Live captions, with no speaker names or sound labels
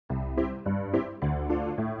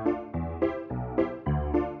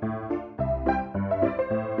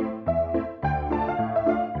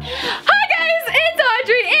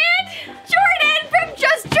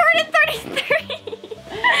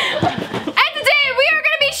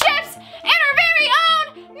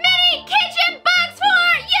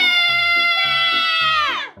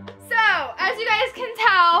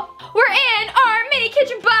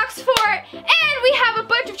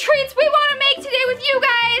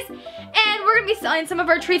selling some of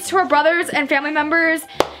our treats to our brothers and family members.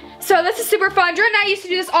 So this is super fun. Jordan and I used to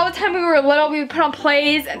do this all the time when we were little. We would put on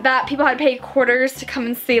plays that people had to pay quarters to come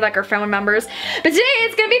and see, like our family members. But today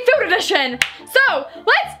it's gonna be food edition. So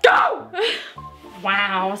let's go!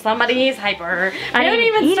 Wow, somebody's hyper. I haven't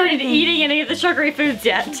even started eating any of the sugary foods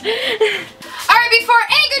yet. Alright, before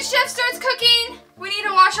any good chef starts cooking, we need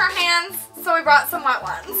to wash our hands. So we brought some wet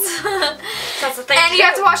ones. That's the thing. And you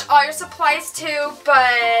have to wash all your supplies too,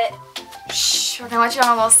 but shh, we're gonna let you on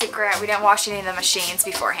a little secret. We didn't wash any of the machines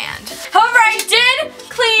beforehand. However, I did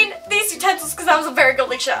clean these utensils because I was a very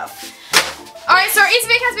good chef. Alright, so our Easy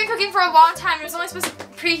Bake has been cooking for a long time. It was only supposed to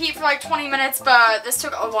preheat for like 20 minutes, but this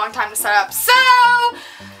took a long time to set up. So,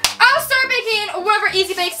 I'll start making whatever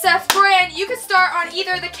Easy Bake stuff. Jordan, you could start on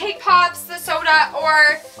either the cake pops, the soda,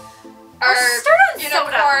 or our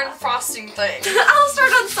unicorn frosting thing. I'll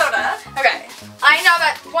start on soda. Okay. I know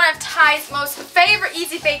that one of Ty's most favorite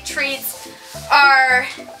Easy Bake treats are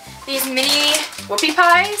these mini whoopie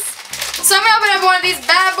pies. So I'm gonna open up one of these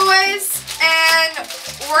bad boys and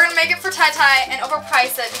we're gonna make it for Ty and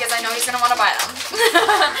overprice it because I know he's gonna wanna buy them.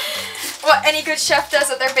 What any good chef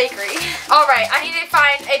does at their bakery. Alright, I need to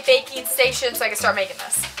find a baking station so I can start making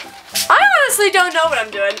this. I honestly don't know what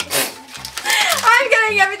I'm doing. I'm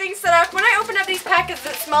getting everything set up. When I opened up these packets,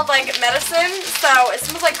 it smelled like medicine, so it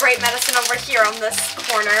smells like great medicine over here on this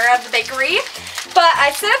corner of the bakery. But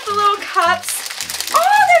I set up the little cups.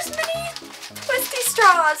 Oh, there's mini twisty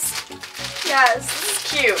straws. Yes, this is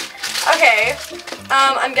cute. Okay,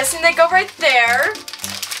 I'm guessing they go right there.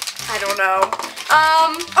 I don't know.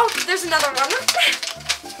 Oh, there's another one.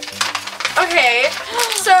 Okay,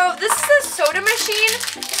 so this is a soda machine.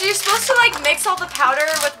 So you're supposed to like mix all the powder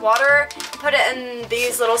with water, put it in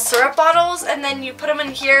these little syrup bottles, and then you put them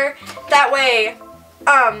in here. That way,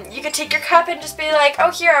 you could take your cup and just be like, oh,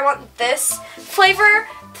 here, I want this flavor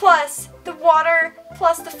plus the water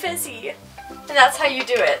plus the fizzy. And that's how you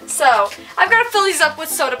do it. So I've got to fill these up with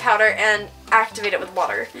soda powder and activate it with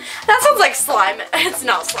water. That sounds like slime. It's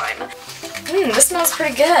not slime. This smells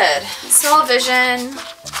pretty good. Smell-o-vision.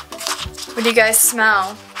 What do you guys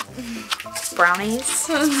smell? Brownies?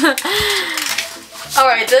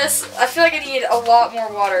 Alright, this, I feel like I need a lot more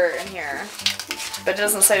water in here. But it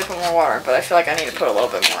doesn't say to put more water, but I feel like I need to put a little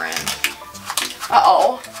bit more in.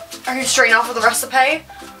 Uh-oh. Are you straying off of the recipe?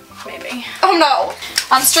 Maybe. Oh no!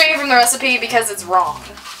 I'm straying from the recipe because it's wrong.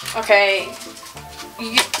 Okay?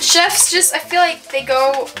 Chefs just, I feel like they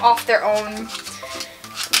go off their own,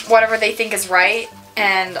 whatever they think is right,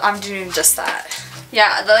 and I'm doing just that.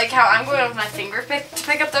 Yeah, like how I'm going with my finger to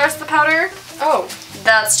pick up the rest of the powder. Oh,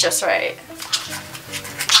 that's just right.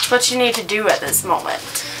 That's what you need to do at this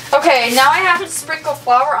moment. Okay, now I have to sprinkle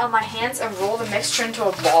flour on my hands and roll the mixture into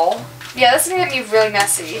a ball. Yeah, this is gonna get me really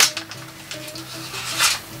messy.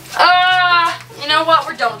 You know what?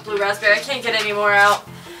 We're done with blue raspberry. I can't get any more out.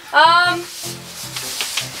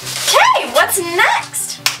 Okay, what's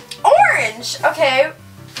next? Orange. Okay.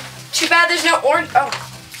 Too bad there's no orange. Oh,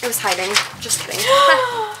 it was hiding. Just kidding.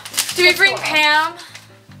 Do we bring Pam?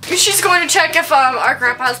 She's going to check if our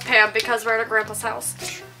grandpa has Pam because we're at our grandpa's house.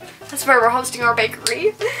 That's where we're hosting our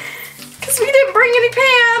bakery. Because we didn't bring any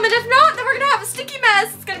Pam, and if not, then we're going to have a sticky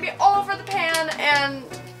mess. It's going to be all over the pan, and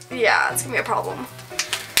yeah, it's going to be a problem.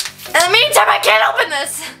 In the meantime, I can't open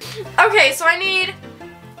this. Okay, so I need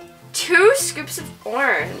 2 scoops of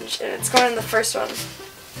orange, and it's going in the first one.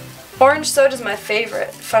 Orange soda is my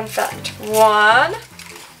favorite. Fun fact. 1,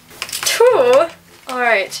 2.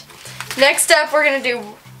 Alright. Next up, we're going to do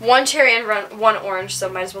 1 cherry and 1 orange, so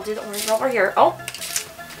might as well do the orange while we're here. Oh.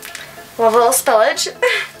 Love a little spillage.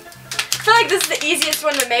 I feel like this is the easiest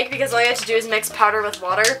one to make because all you have to do is mix powder with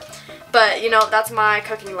water. But, you know, that's my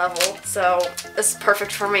cooking level, so this is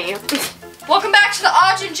perfect for me. Welcome back to the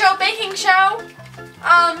Audrey and Joe baking show.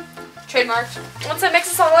 Trademarked. Once I mix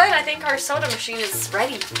this all in, I think our soda machine is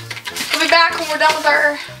ready. We'll be back when we're done with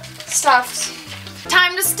our stuff.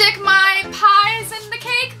 Time to stick my pies in the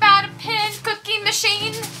cake batter pan cooking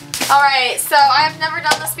machine. Alright, so I have never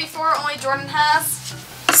done this before, only Jordan has.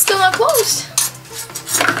 Still not closed.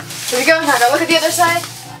 Here we go, now look at the other side.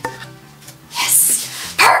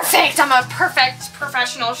 Yes! Perfect! I'm a perfect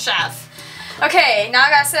professional chef. Okay, now I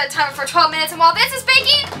gotta set a timer for 12 minutes, and while this is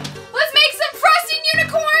baking, let's make some frosting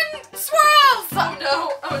unicorn swirls! Oh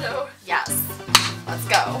no, oh no. Yes. Let's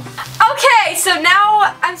go. Okay, so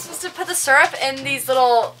now I'm supposed to put the syrup in these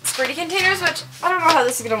little squirty containers, which I don't know how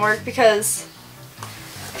this is gonna work because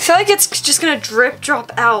I feel like it's just gonna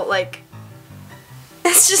drop out, like,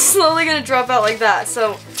 it's just slowly gonna drop out like that,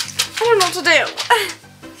 so I don't know what to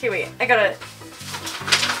do. Okay, wait, I gotta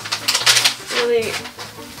really,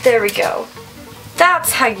 there we go.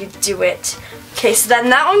 That's how you do it. Okay, so then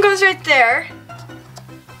that one goes right there.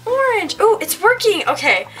 Orange. Oh, it's working.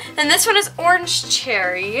 Okay, then this one is orange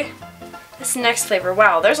cherry. This next flavor.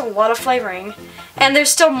 Wow, there's a lot of flavoring. And there's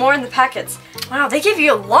still more in the packets. Wow, they gave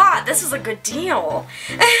you a lot. This is a good deal.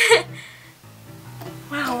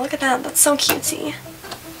 Wow, look at that. That's so cutesy.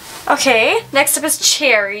 Okay, next up is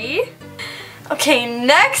cherry. Okay,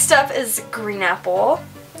 next up is green apple.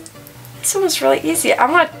 This one was really easy.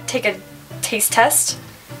 I'm gonna take a taste test.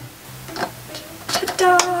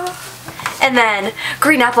 Ta-da! And then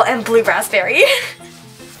green apple and blue raspberry.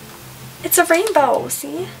 It's a rainbow,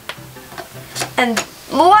 see? And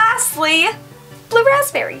lastly, blue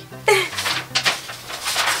raspberry.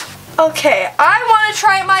 Okay, I want to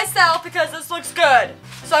try it myself because this looks good.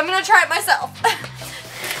 So I'm gonna try it myself.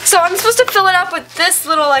 So I'm supposed to fill it up with this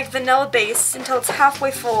little like vanilla base until it's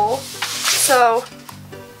halfway full. So,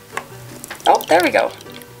 oh, there we go.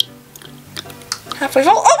 Halfway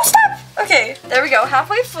full. Oh, stop! Okay, there we go.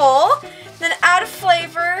 Halfway full. Then add a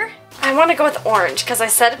flavor. I want to go with orange because I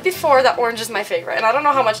said it before that orange is my favorite, and I don't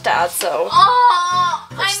know how much to add, so. Oh,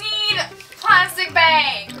 I need plastic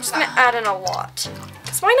bags. I'm just gonna add in a lot.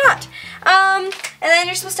 Because why not? And then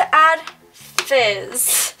you're supposed to add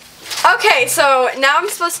fizz. Okay, so now I'm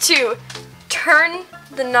supposed to turn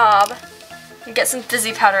the knob and get some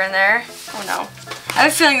fizzy powder in there. Oh no. I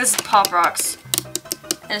have a feeling this is Pop Rocks.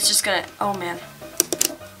 And it's just gonna, oh man.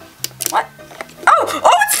 What? Oh,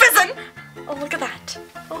 it's fizzing! Oh, look at that.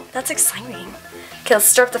 Oh, that's exciting. Okay, let's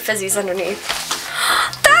stir up the fizzies underneath.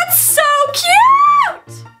 That's so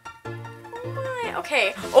cute! Oh my,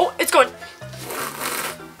 okay. Oh, it's going.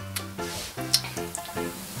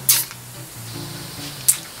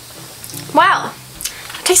 Wow,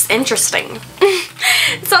 that tastes interesting.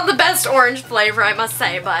 It's not the best orange flavor, I must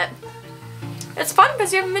say, but it's fun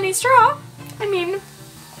because you have a mini straw. I mean,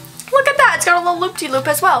 look at that. It's got a little loop-de-loop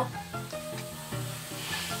as well.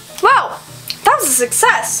 Wow, that was a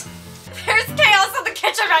success. There's chaos in the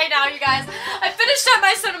kitchen right now, you guys. I finished up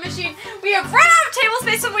my soda machine. We have run out of table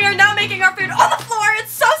space and we are now making our food on the floor.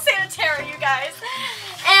 It's so sanitary, you guys.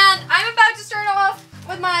 And I'm about to start off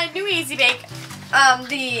with my new Easy Bake.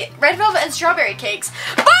 The red velvet and strawberry cakes.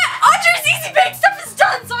 But Audrey's Easy Bake stuff is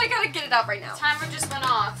done, so I gotta get it out right now. Timer just went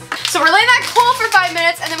off. So we're letting that cool for 5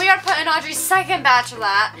 minutes, and then we gotta put in Audrey's second batch of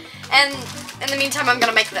that. And in the meantime, I'm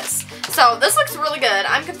gonna make this. So this looks really good.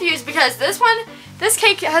 I'm confused because this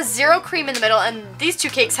cake has 0 cream in the middle, and these 2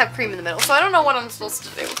 cakes have cream in the middle. So I don't know what I'm supposed to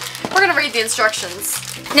do. We're gonna read the instructions.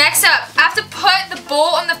 Next up, I have to put the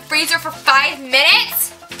bowl in the freezer for 5 minutes.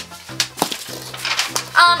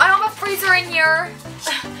 I don't have a freezer in here.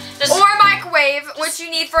 Or a microwave, which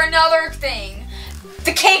you need for another thing.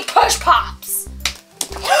 The cake push pops.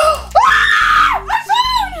 Ah! My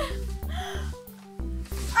phone!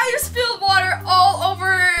 I just spilled water all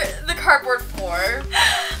over the cardboard floor.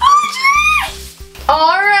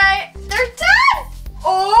 Alright, they're done!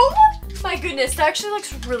 Oh my goodness, that actually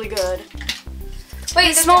looks really good.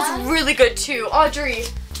 Wait, it smells really good too. Audrey,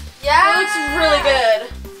 Yeah. it looks really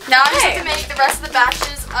good. Now I just have to make the rest of the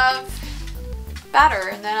batches of batter,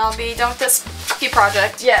 and then I'll be done with this cookie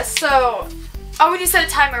project. Yes, so, Oh, we need to set a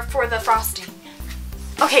timer for the frosting.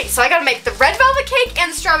 okay, so I gotta make the red velvet cake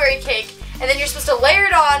and the strawberry cake, and then you're supposed to layer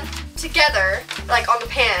it on together, like on the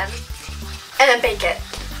pan, and then bake it.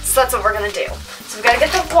 So that's what we're gonna do. So we gotta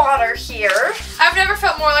get the water here. I've never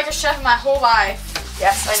felt more like a chef in my whole life.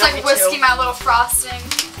 Yes, I Just know, like me whisking too. my little frosting.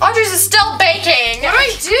 Audrey's is still baking. What do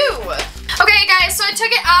I do? Okay guys, so I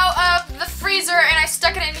took it out of the freezer and I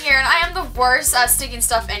stuck it in here, and I am the worst at sticking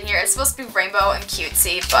stuff in here. It's supposed to be rainbow and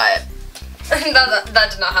cutesy, but that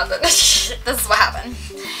did not happen. This is what happened.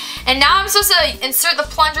 And now I'm supposed to insert the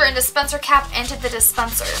plunger and dispenser cap into the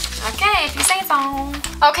dispenser. Okay, if you say so.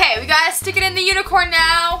 Okay, we gotta stick it in the unicorn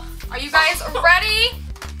now. Are you guys ready?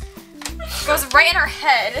 It goes right in her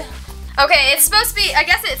head. Okay, it's supposed to be, I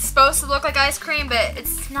guess it's supposed to look like ice cream, but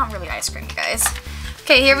it's not really ice cream, you guys.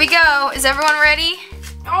 Okay, here we go. Is everyone ready?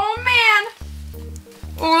 Oh man.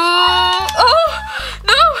 Ooh. Oh,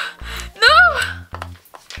 no, no.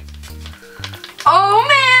 Oh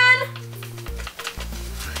man.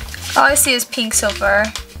 All I see is pink so far.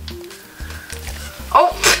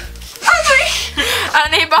 Oh. Audrey.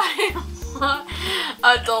 Anybody want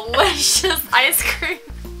a delicious ice cream?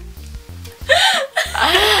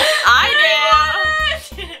 I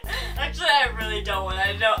do. Actually, I really don't want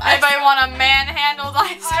it. Anybody want a manhandled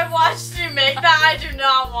ice cream? I watched you make that. I do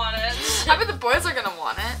not want it. I bet the boys are gonna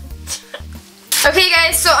want it. Okay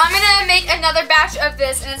guys, so I'm gonna make another batch of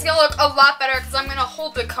this, and it's gonna look a lot better because I'm gonna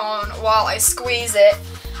hold the cone while I squeeze it.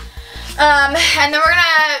 And then we're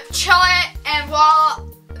gonna chill it, and while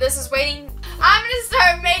this is waiting, I'm gonna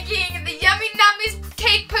start making the yummy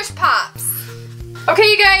Pops.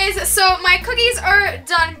 Okay, you guys, so my cookies are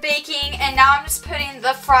done baking, and now I'm just putting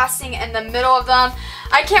the frosting in the middle of them.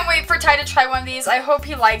 I can't wait for Ty to try one of these. I hope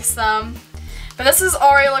he likes them. But this is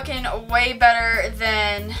already looking way better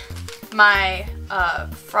than my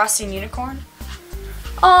frosting unicorn.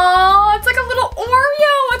 Oh, it's like a little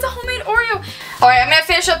Oreo. It's a homemade Oreo. All right, I'm gonna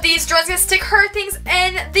finish up these. Jordan's gonna stick her things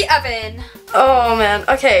in the oven. Oh man,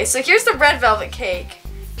 okay, so here's the red velvet cake.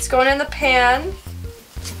 It's going in the pan.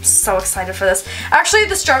 I'm so excited for this. Actually,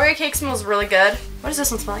 the strawberry cake smells really good. What does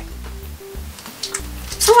this one smell like?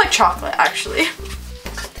 It smells like chocolate, actually.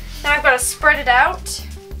 Now I've got to spread it out,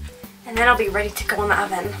 and then I'll be ready to go in the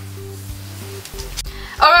oven.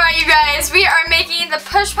 Alright, you guys, we are making the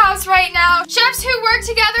push pops right now. Chefs who work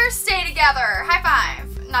together, stay together. High five.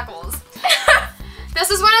 Knuckles.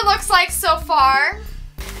 This is what it looks like so far.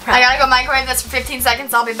 I gotta go microwave this for 15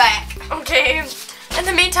 seconds. I'll be back. Okay. In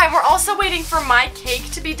the meantime, we're also waiting for my cake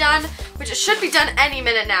to be done, which it should be done any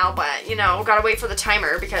minute now, but, you know, gotta wait for the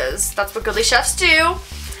timer because that's what goodly chefs do.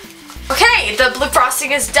 Okay, the blue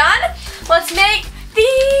frosting is done. Let's make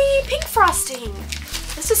the pink frosting.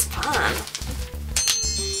 This is fun.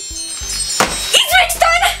 Each week's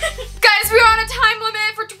done! Guys, we are on a time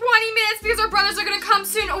limit for 20 minutes because our brothers are gonna come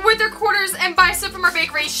soon with their quarters and buy stuff from our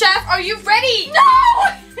bakery. Chef, are you ready? No!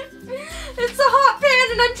 It's a hot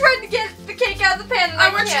pan and I'm trying to get the cake out of the pan and I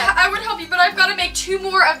would help you, but I've got to make 2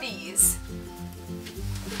 more of these.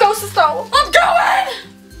 Go, sister. I'm going!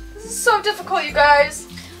 This is so difficult, you guys.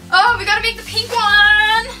 Oh, we gotta make the pink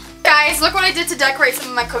one. Guys, look what I did to decorate some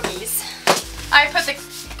of my cookies. I put the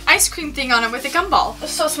ice cream thing on it with a gumball.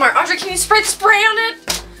 That's so smart. Audrey, can you spray on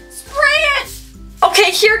it? Spray it!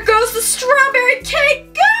 Okay, here goes the strawberry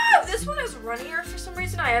cake. Go! This one is runnier for some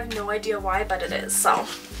reason. I have no idea why, but it is, so.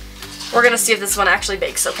 We're gonna see if this one actually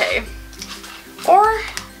bakes okay. Or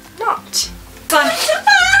not. Done.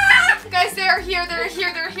 Guys, they're here.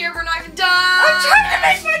 We're not even done. I'm trying to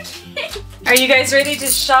make my cake. Are you guys ready to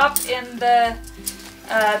shop in the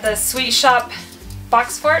sweet shop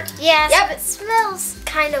box fort? Yeah, yep. It smells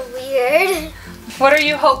kind of weird. What are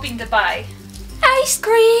you hoping to buy? Ice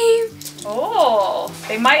cream. Oh,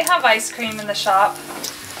 they might have ice cream in the shop.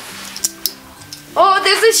 Oh,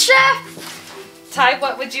 there's a chef. Ty,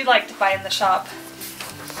 what would you like to buy in the shop?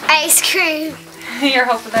 Ice cream. You're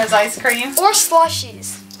hoping there's ice cream? Or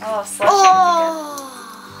slushies. Oh, slushies would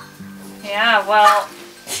be good. Yeah, well,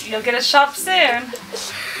 you'll get a shop soon.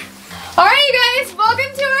 Alright, you guys,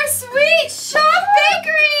 welcome to our Sweet Shop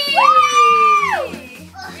Bakery!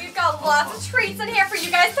 We've got lots of treats in here for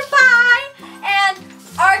you guys to buy. And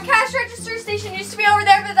our cash register station used to be over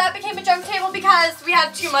there, but that became a junk table because we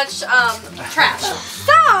had too much trash.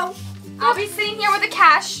 So, I'll be sitting here with a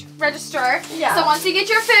cash register. Yeah. So once you get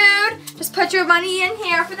your food, just put your money in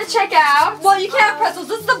here for the checkout. Well, you can't have pretzels.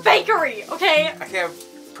 This is the bakery, okay? I can't have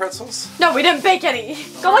pretzels? No, we didn't bake any.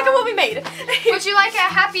 Go look at what we made. Would you like a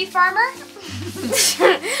happy farmer?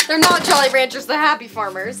 They're not Jolly Ranchers, they're happy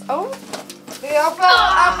farmers. Oh. I'll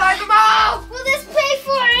buy them all. Will this pay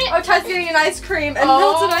for it? Oh, Ty's getting an ice cream and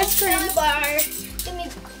melted ice cream. Bar. Give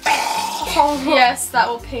me. Oh, yes, that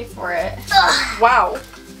will pay for it. Wow.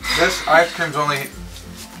 This ice cream's only,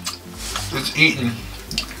 it's eaten,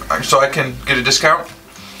 so I can get a discount?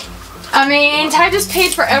 I mean, Ty just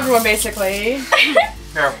paid for everyone, basically.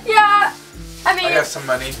 Here. Yeah, I mean. I got some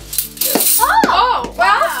money. Oh,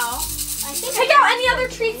 wow. I think pick out any other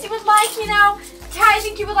treats you would like, you know. Ty, I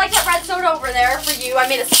think you would like that red soda over there for you. I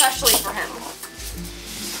made it especially for him.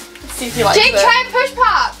 Let's see if he likes it. Jake, try a push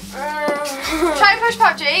pop. Try a push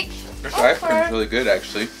pop, Jake. This ice cream's really good,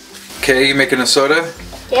 actually. Okay, you making a soda?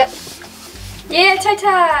 Yep. Yeah, Ty.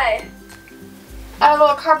 Add a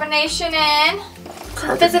little carbonation in.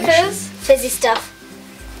 Fizz. Fizzy stuff.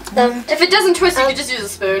 If it doesn't twist, you can just use a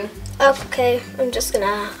spoon. Okay, I'm just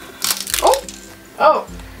gonna. Oh,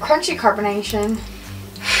 crunchy carbonation.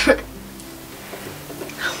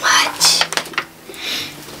 How much?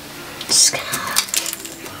 Just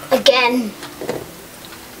gonna. Again.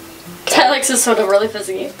 Ty likes his soda really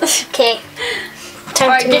fizzy. Okay.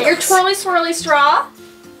 Alright, get your twirly swirly straw.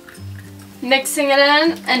 Mixing it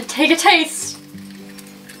in and take a taste.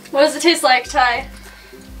 What does it taste like, Ty?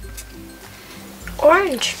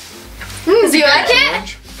 Orange. Do you like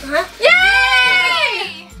it? Orange?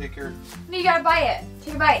 Yay! Take your... No, you gotta bite it.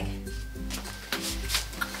 Take a bite.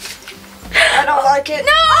 I don't like it.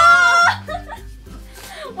 No!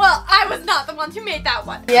 Well, I was not the one who made that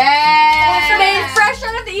one. Yeah! Made fresh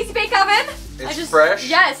out of the Easy Bake Oven. It's fresh?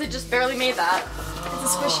 Yes, it just barely made that.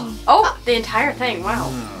 It's a squishy. Oh, the entire thing. Wow.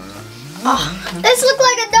 Oh, this looks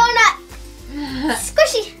like a donut.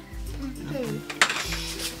 Squishy.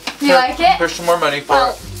 You like it? Push some more money for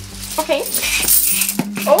it. Okay.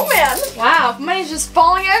 Oh man. Wow, money's just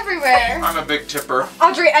falling everywhere. I'm a big tipper.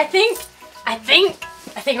 Audrey, I think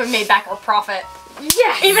we made back our profit.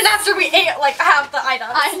 Yes. Even after we ate like half the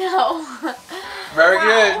items. I know. Very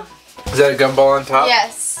good. Is that a gumball on top?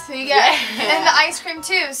 Yes. You get and the ice cream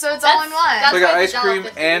too, so it's all in one. that's So I got why ice it's cream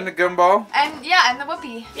 $1.50. and a gumball. And yeah, and the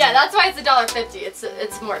whoopee. Yeah, that's why it's $1.50.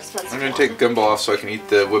 It's more expensive. I'm gonna take the gumball off so I can eat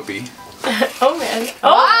the whoopee. Oh man.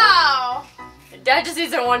 Oh. Wow. Dad just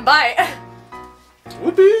eats it in one bite.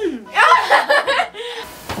 Whoopee!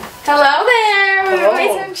 Hello there. We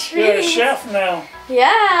made some treats. You're a chef now.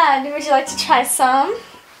 Yeah. Would you like to try some?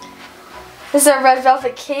 This is our red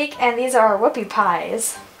velvet cake, and these are our whoopie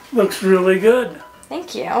pies. Looks really good.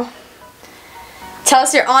 Thank you. Tell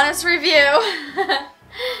us your honest review.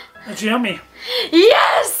 That's yummy.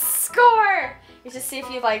 Yes! Score! You should see if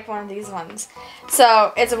you like one of these ones.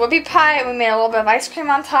 So, it's a whoopie pie, and we made a little bit of ice cream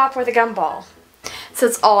on top with a gumball. So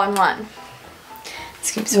it's all in one.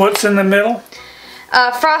 What's in the middle?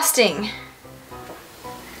 Frosting.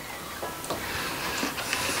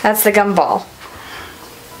 That's the gumball.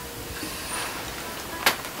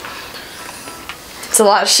 It's a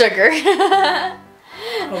lot of sugar. I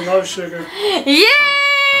love sugar. Yay!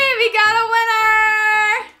 We got a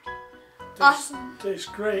winner! Awesome. Tastes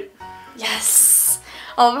great. Yes!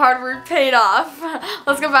 All the hard work paid off.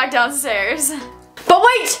 Let's go back downstairs. But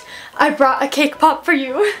wait! I brought a cake pop for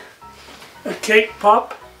you. A cake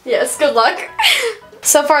pop? Yes, good luck.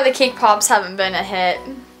 So far the cake pops haven't been a hit.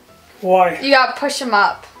 Why? You gotta push them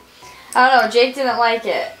up. I don't know, Jake didn't like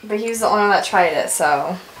it, but he was the only one that tried it,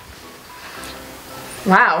 so.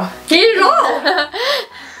 Wow. He ate it all!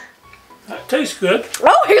 That tastes good.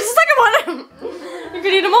 Oh, here's the second one! You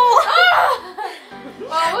can eat them all!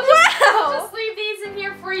 Well, we'll just leave these in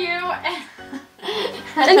here for you.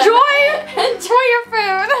 Enjoy your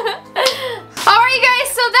food! Alright you guys,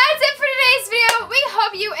 so that's it for today's video. We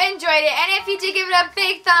hope you enjoyed it. And if you did, give it a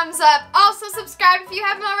big thumbs up. Also subscribe if you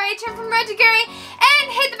haven't already, turn from red to gray,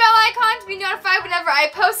 and hit the bell icon to be notified whenever I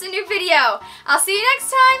post a new video. I'll see you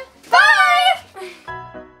next time. Bye!